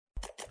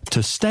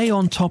To stay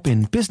on top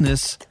in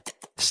business,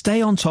 stay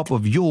on top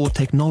of your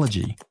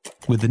technology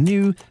with the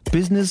new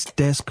Business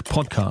Desk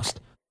podcast,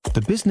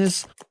 The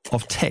Business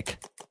of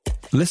Tech.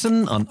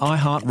 Listen on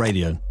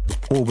iHeartRadio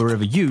or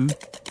wherever you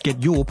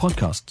get your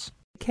podcasts.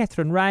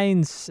 Catherine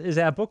Rains is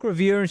our book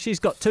reviewer, and she's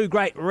got 2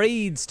 great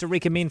reads to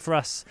recommend for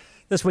us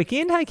this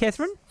weekend. Hey,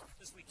 Catherine.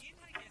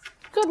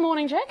 Good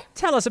morning, Jack.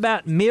 Tell us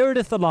about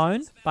Meredith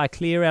Alone by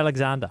Claire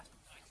Alexander.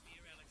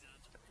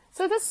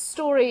 So this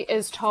story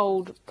is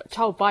told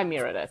by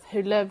Meredith,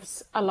 who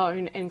lives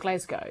alone in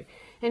Glasgow.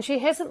 And she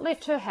hasn't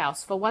left her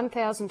house for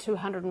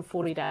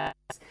 1,240 days.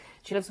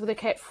 She lives with her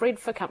cat Fred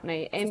for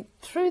company. And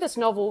through this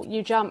novel,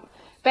 you jump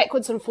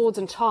backwards and forwards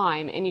in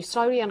time, and you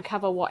slowly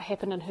uncover what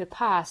happened in her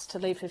past to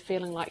leave her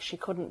feeling like she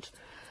couldn't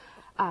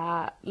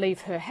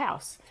leave her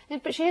house.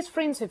 But she has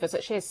friends who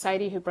visit. She has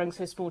Sadie, who brings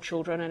her small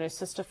children, and her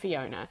sister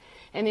Fiona.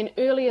 And then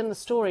early in the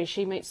story,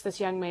 she meets this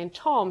young man,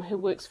 Tom, who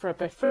works for a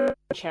befriending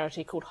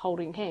charity called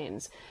Holding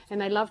Hands, and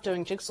they love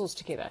doing jigsaws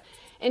together.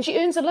 And she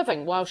earns a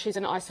living while she's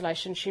in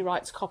isolation. She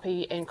writes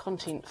copy and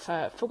content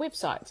for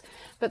websites.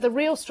 But the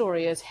real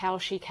story is how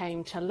she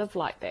came to live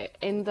like that.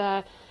 And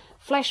the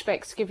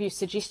flashbacks give you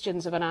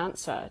suggestions of an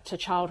answer to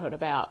childhood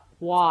about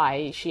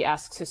why she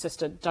asks her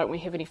sister, don't we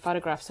have any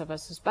photographs of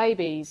us as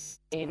babies?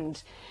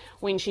 And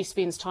when she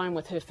spends time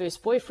with her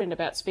first boyfriend,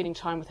 about spending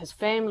time with his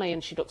family,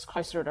 and she looks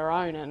closer at her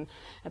own, and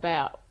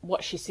about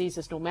what she sees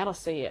as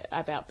normalcy,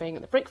 about being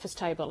at the breakfast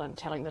table and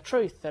telling the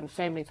truth and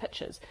family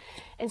pictures.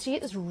 And so you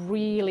get this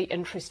really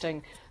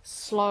interesting,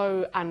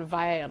 slow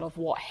unveil of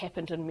what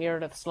happened in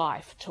Meredith's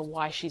life to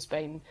why she's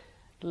been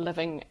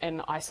living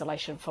in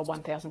isolation for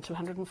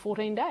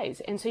 1,214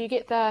 days. And so you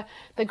get the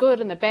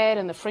good and the bad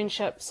and the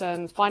friendships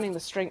and finding the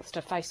strength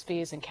to face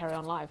fears and carry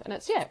on life. And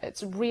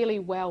it's really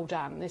well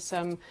done. There's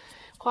some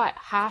quite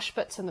harsh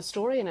bits in the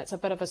story, and it's a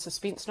bit of a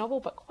suspense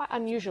novel, but quite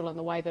unusual in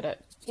the way that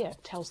it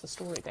tells the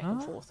story back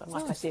and forth. And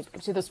like I said,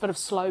 gives you this bit of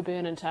slow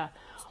burn into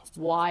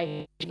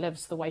why she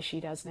lives the way she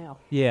does now.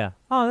 Yeah.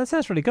 Oh, that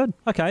sounds really good.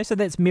 Okay, so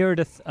that's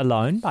Meredith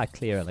Alone by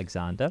Claire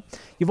Alexander.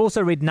 You've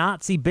also read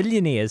Nazi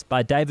Billionaires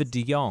by David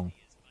de Jong.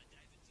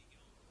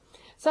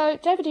 So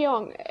David de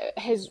Jong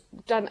has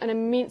done an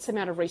immense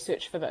amount of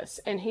research for this,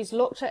 and he's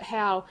looked at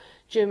how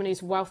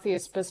Germany's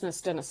wealthiest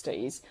business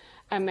dynasties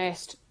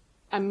amassed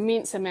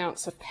immense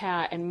amounts of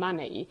power and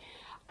money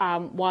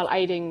while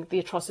aiding the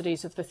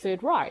atrocities of the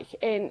Third Reich.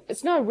 And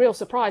it's no real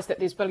surprise that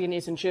there's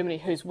billionaires in Germany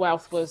whose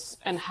wealth was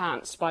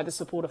enhanced by the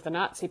support of the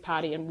Nazi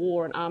Party and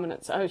war and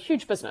armaments, a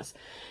huge business.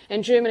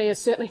 And Germany is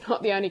certainly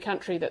not the only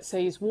country that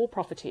sees war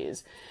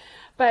profiteers.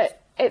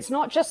 But it's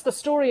not just the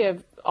story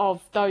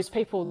of those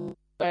people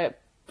that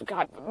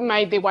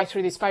made their way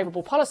through these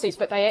favourable policies,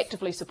 but they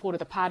actively supported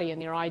the party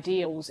and their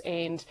ideals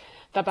and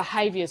the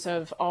behaviours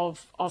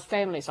of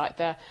families, like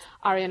the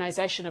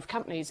Aryanisation of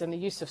companies and the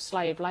use of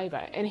slave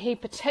labour. And he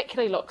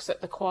particularly looks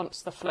at the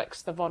Quants, the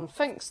Flicks, the Von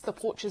Finks, the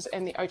Porches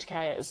and the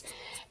Oetkers.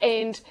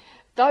 And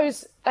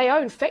they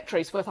own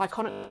factories with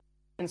iconic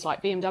names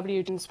like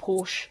BMW,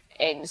 Porsche,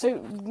 and so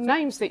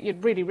names that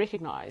you'd really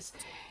recognise,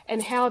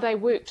 and how they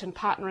worked in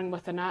partnering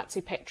with the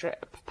Nazi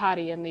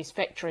Party in these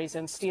factories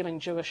and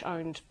stealing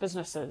Jewish-owned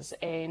businesses,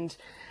 and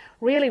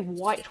really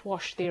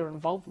whitewashed their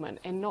involvement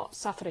and not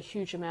suffered a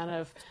huge amount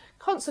of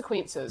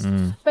consequences.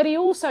 But he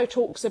also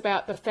talks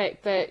about the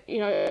fact that,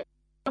 a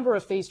number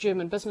of these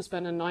German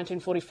businessmen in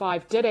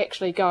 1945 did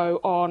actually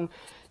go on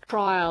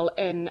trial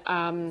in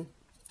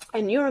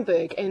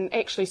Nuremberg and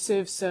actually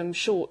served some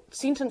short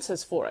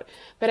sentences for it.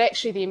 But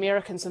actually the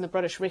Americans and the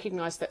British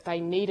recognised that they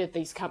needed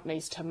these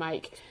companies to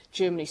make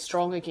Germany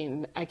strong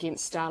again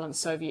against Stalin's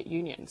Soviet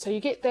Union. So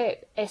you get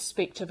that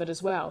aspect of it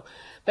as well.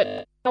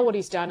 But now what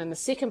he's done in the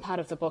second part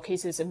of the book,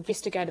 he's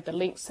investigated the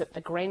lengths that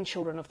the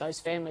grandchildren of those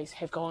families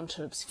have gone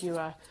to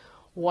obscure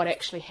what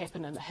actually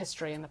happened in the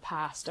history in the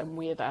past and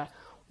where the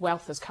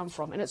wealth has come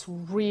from. And it's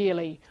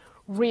really,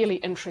 really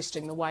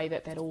interesting the way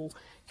that all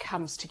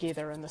comes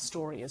together and the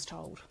story is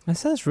told. That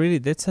sounds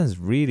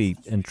really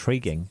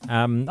intriguing.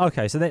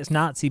 Okay, so that's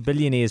Nazi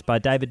Billionaires by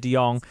David de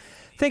Jong.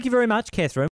 Thank you very much, Catherine.